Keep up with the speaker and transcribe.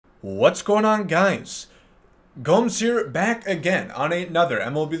What's going on, guys? Gomes here, back again on another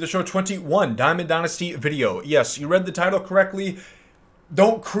MLB The Show 21 Diamond Dynasty video. Yes, you read the title correctly.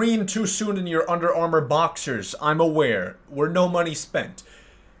 Don't cream too soon in your Under Armour boxers. I'm aware. We're no money spent.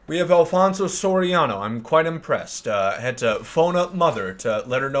 We have Alfonso Soriano. I'm quite impressed. Had to phone up mother to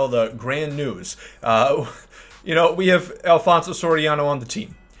let her know the grand news. You know, we have Alfonso Soriano on the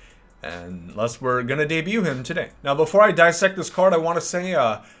team. Unless we're going to debut him today. Now, before I dissect this card, I want to say,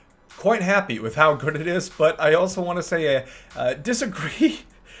 quite happy with how good it is, but I also want to say disagree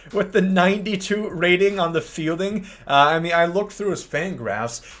with the 92 rating on the fielding. I mean, I looked through his fan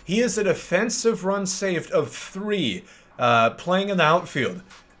graphs. He is a defensive run saved of 3 playing in the outfield.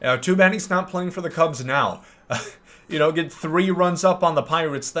 Too bad he's not playing for the Cubs now. You know, get 3 runs up on the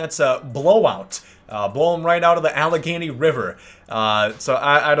Pirates. That's a blowout. Blow him right out of the Allegheny River. So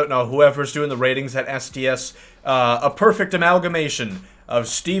I don't know, whoever's doing the ratings at SDS, a perfect amalgamation of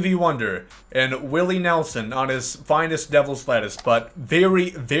Stevie Wonder and Willie Nelson on his finest devil's lettuce, but very,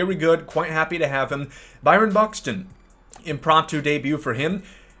 very good. Quite happy to have him. Byron Buxton, impromptu debut for him.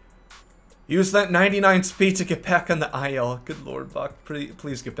 Use that 99 speed to get back on the IL. Good Lord, Buck,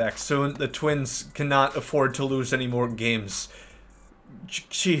 please get back soon. The Twins cannot afford to lose any more games.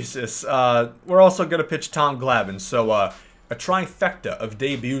 Jesus. We're also going to pitch Tom Glavine, so a trifecta of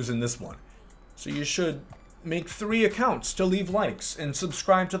debuts in this one. So you should make 3 accounts to leave likes and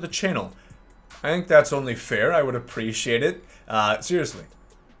subscribe to the channel. I think that's only fair. I would appreciate it. Seriously,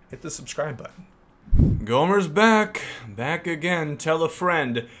 hit the subscribe button. Gomer's back. Back again. Tell a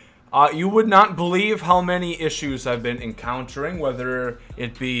friend. You would not believe how many issues I've been encountering, whether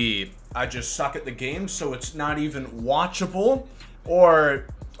it be I just suck at the game so it's not even watchable, or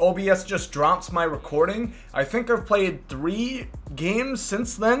OBS just drops my recording. I think I've played 3 games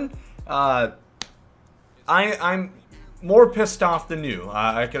since then. I'm more pissed off than you,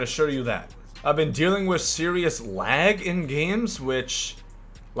 I can assure you that. I've been dealing with serious lag in games, which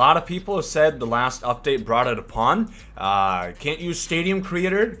a lot of people have said the last update brought it upon. Can't use Stadium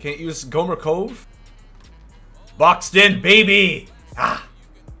Creator, can't use Gomer Cove. Buxton, baby!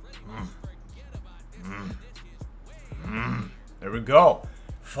 There we go.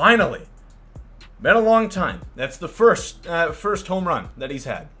 Finally. Been a long time. That's the first home run that he's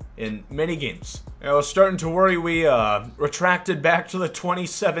had in many games. I was starting to worry we retracted back to the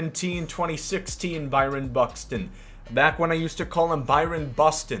 2017-2016 Byron Buxton. Back when I used to call him Byron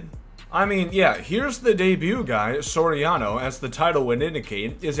Bustin. I mean, yeah, here's the debut guy, Soriano, as the title would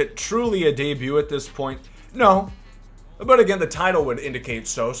indicate. Is it truly a debut at this point? No. But again, the title would indicate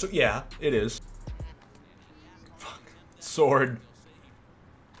so yeah, it is. Fuck. Sword.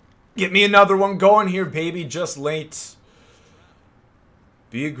 Get me another one going here, baby, just late.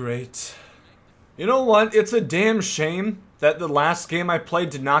 Be great. You know what? It's a damn shame that the last game I played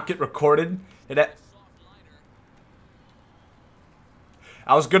did not get recorded.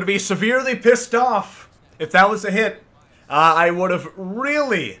 I was going to be severely pissed off if that was a hit. I would have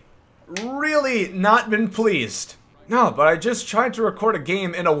really not been pleased. No, but I just tried to record a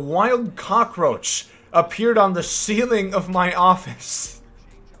game and a wild cockroach appeared on the ceiling of my office.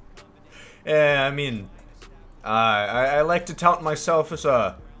 I mean, I like to tout myself as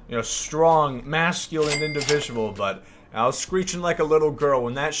a, you know, strong, masculine individual, but I was screeching like a little girl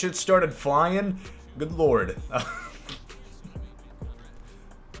when that shit started flying. Good Lord.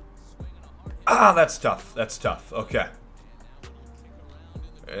 That's tough. That's tough. Okay.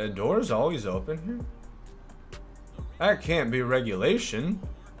 Door's always open here. That can't be regulation.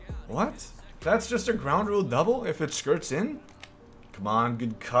 What? That's just a ground rule double if it skirts in? Come on,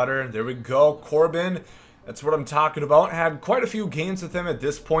 good cutter. There we go. Corbin. That's what I'm talking about. Had quite a few games with him at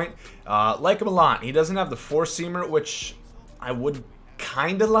this point. Like him a lot. He doesn't have the 4-seamer, which I would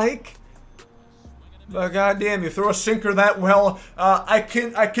kind of like. But goddamn, you throw a sinker that well, I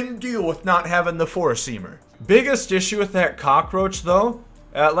can deal with not having the 4-seamer. Biggest issue with that cockroach, though,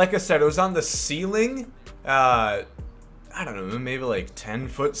 like I said, it was on the ceiling. I don't know, maybe like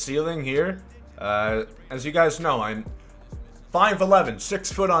 10-foot ceiling here. As you guys know, I'm 5'11",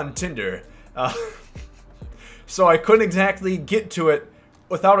 6 foot on Tinder. So I couldn't exactly get to it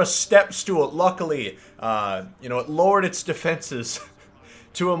without a step stool. Luckily, you know, it lowered its defenses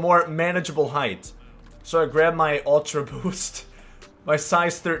to a more manageable height. So I grabbed my Ultra Boost, my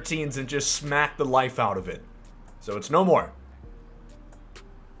size 13s, and just smacked the life out of it. So it's no more.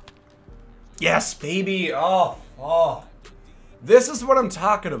 Yes, baby. Oh. This is what I'm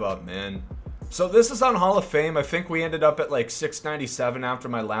talking about, man. So this is on Hall of Fame. I think we ended up at like 697 after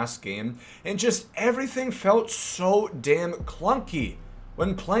my last game. And just everything felt so damn clunky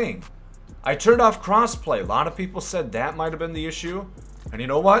when playing. I turned off crossplay. A lot of people said that might have been the issue. And you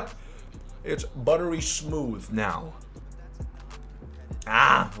know what? It's buttery smooth now.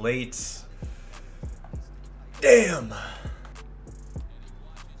 Ah, late. Damn.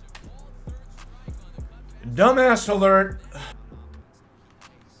 Dumbass alert.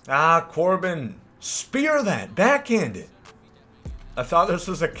 Ah, Corbin. Spear that. Backhand it. I thought this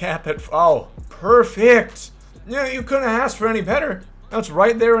was a cap at... Oh, perfect. Yeah, you couldn't ask for any better. That's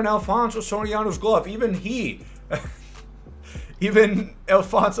right there in Alfonso Soriano's glove. Even he... Even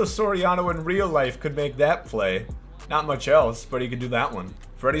Alfonso Soriano in real life could make that play. Not much else, but he could do that one.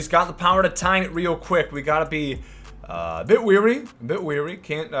 Freddie's got the power to tie it real quick. We gotta be a bit weary.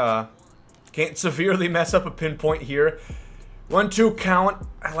 Can't severely mess up a pinpoint here. 1-2 count.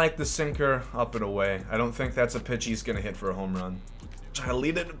 I like the sinker up and away. I don't think that's a pitch he's gonna hit for a home run. Try to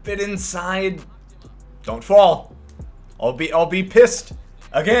lead it a bit inside. Don't fall. I'll be pissed.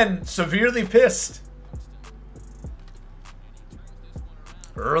 Again, severely pissed.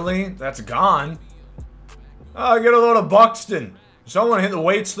 Early, that's gone. Oh, get a load of Buxton. Someone hit the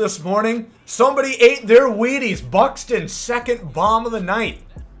weights this morning. Somebody ate their Wheaties. Buxton, second bomb of the night.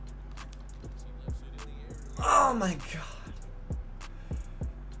 Oh my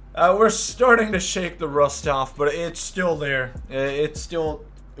god. We're starting to shake the rust off, but it's still there. It's still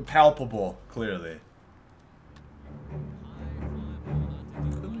palpable, clearly.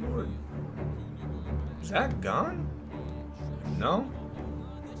 Good lord. Is that gone? No?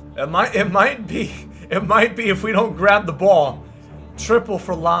 It might be if we don't grab the ball. Triple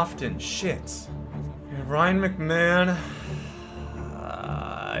for Lofton. Shit. Ryan McMahon.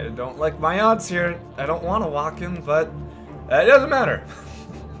 I don't like my odds here. I don't want to walk him, but it doesn't matter.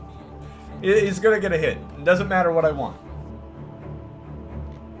 He's gonna get a hit. It doesn't matter what I want.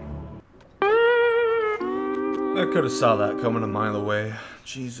 I could have saw that coming a mile away.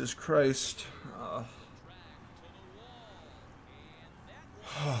 Jesus Christ.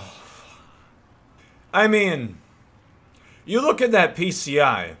 I mean, you look at that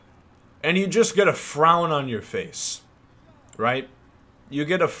PCI, and you just get a frown on your face, right? You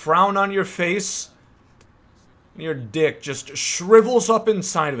get a frown on your face, and your dick just shrivels up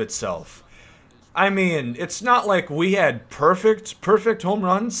inside of itself. I mean, it's not like we had perfect home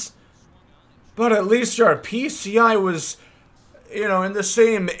runs, but at least our PCI was, you know, in the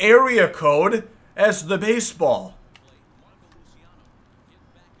same area code as the baseball.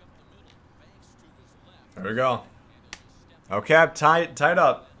 There we go. Okay, tied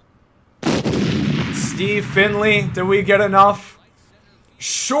up. Steve Finley, did we get enough?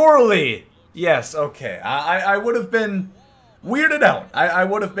 Surely. Yes, okay. I would have been weirded out. I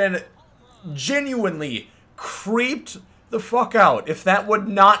would have been genuinely creeped the fuck out if that would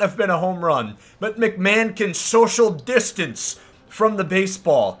not have been a home run. But McMahon can social distance from the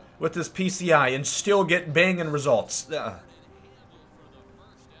baseball with his PCI and still get banging results.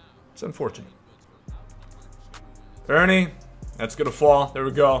 It's unfortunate. Ernie, that's gonna fall. There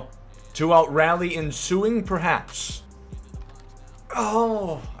we go. 2-out rally ensuing, perhaps.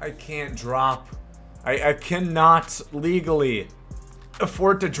 Oh, I can't drop. I cannot legally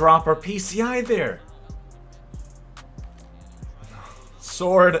afford to drop our PCI there.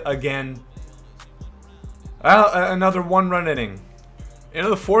 Sword again. Another 1-run inning. Into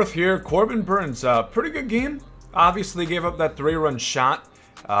the 4th here, Corbin Burns. Pretty good game. Obviously gave up that 3-run shot.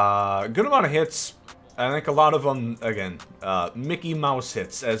 Good amount of hits. I think a lot of them, again, Mickey Mouse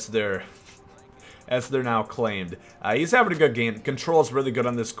hits, as they're now claimed. He's having a good game. Control's really good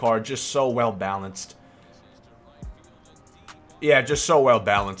on this card. Just so well balanced. Yeah, just so well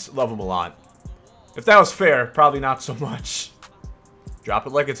balanced. Love him a lot. If that was fair, probably not so much. Drop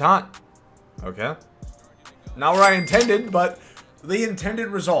it like it's hot. Okay. Not where I intended, but the intended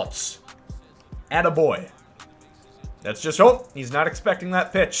results. Attaboy. Let's just hope he's not expecting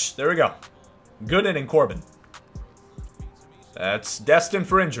that pitch. There we go. Good inning, Corbin. That's destined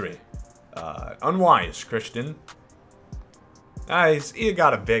for injury. Unwise, Christian. He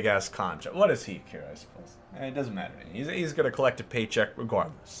got a big-ass contract. What does he care, I suppose? It doesn't matter. He's going to collect a paycheck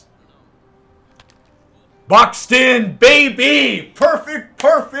regardless. Buxton, baby! Perfect,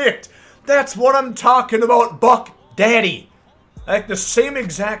 perfect! That's what I'm talking about, Buck Daddy. Like the same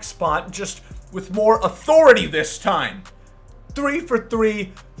exact spot, just with more authority this time. 3 for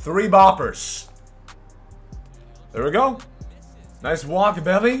 3, 3 boppers. There we go. Nice walk,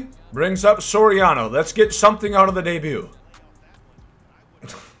 Belly. Brings up Soriano. Let's get something out of the debut.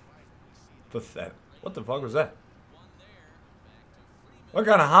 Pathetic. What the fuck was that? What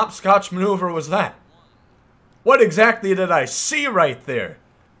kind of hopscotch maneuver was that? What exactly did I see right there?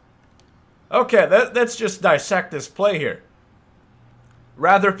 Okay, let's just dissect this play here.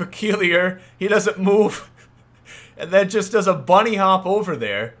 Rather peculiar. He doesn't move and then just does a bunny hop over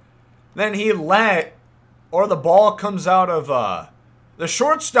there. Then he or the ball comes out of the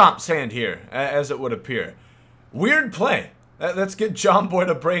shortstop's hand here, as it would appear. Weird play. Let's get John Boy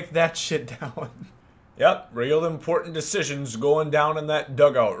to break that shit down. Yep, real important decisions going down in that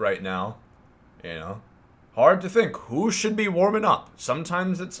dugout right now. You know, hard to think who should be warming up.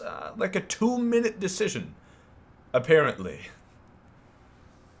 Sometimes it's like a 2-minute decision, apparently.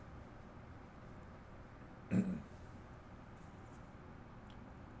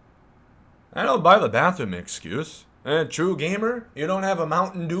 I don't buy the bathroom excuse. True gamer, you don't have a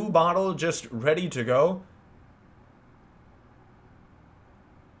Mountain Dew bottle just ready to go?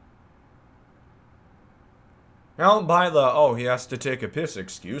 I don't buy the, oh, he has to take a piss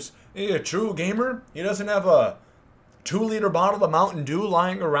excuse. A true gamer, he doesn't have a 2-liter bottle of Mountain Dew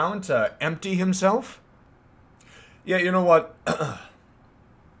lying around to empty himself? Yeah, you know what?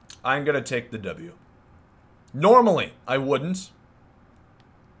 I'm gonna take the W. Normally, I wouldn't.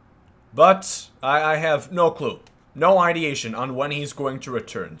 But I have no clue. No ideation on when he's going to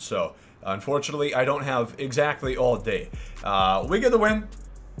return. So, unfortunately, I don't have exactly all day. We get the win.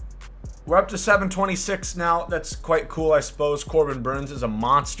 We're up to 726 now. That's quite cool, I suppose. Corbin Burns is a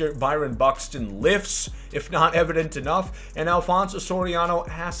monster. Byron Buxton lifts, if not evident enough. And Alfonso Soriano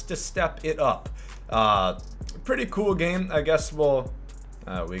has to step it up. Pretty cool game. I guess we'll...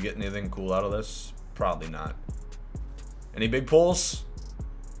 we get anything cool out of this? Probably not. Any big pulls?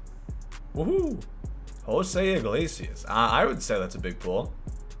 Woohoo! Jose Iglesias. I would say that's a big pull.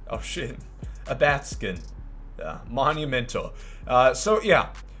 Oh shit. A bat skin. Monumental. So yeah.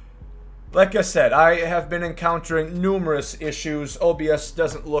 Like I said, I have been encountering numerous issues. OBS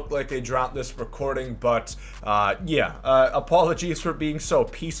doesn't look like they dropped this recording, but yeah. Apologies for being so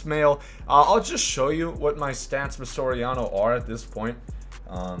piecemeal. I'll just show you what my stats for Soriano are at this point.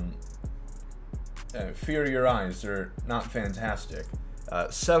 Fear your eyes, they're not fantastic.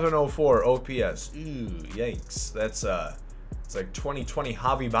 704 OPS. Ooh, yikes. That's it's like 2020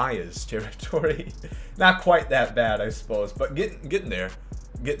 Javi Baez territory. Not quite that bad, I suppose, but getting there.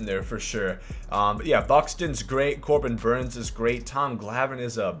 Getting there for sure. But yeah, Buxton's great. Corbin Burns is great. Tom Glavine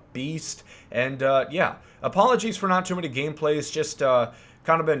is a beast. And yeah, apologies for not too many gameplays. Just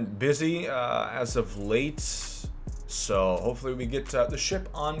kind of been busy as of late. So hopefully we get the ship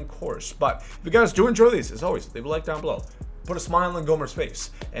on course. But if you guys do enjoy these, as always, leave a like down below. Put a smile on Gomer's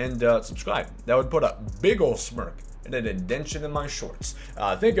face. And subscribe. That would put a big ol' smirk and an indentation in my shorts.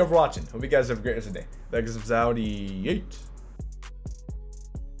 Thank you for watching. Hope you guys have a great rest of the day. Thanks, Saudi 8.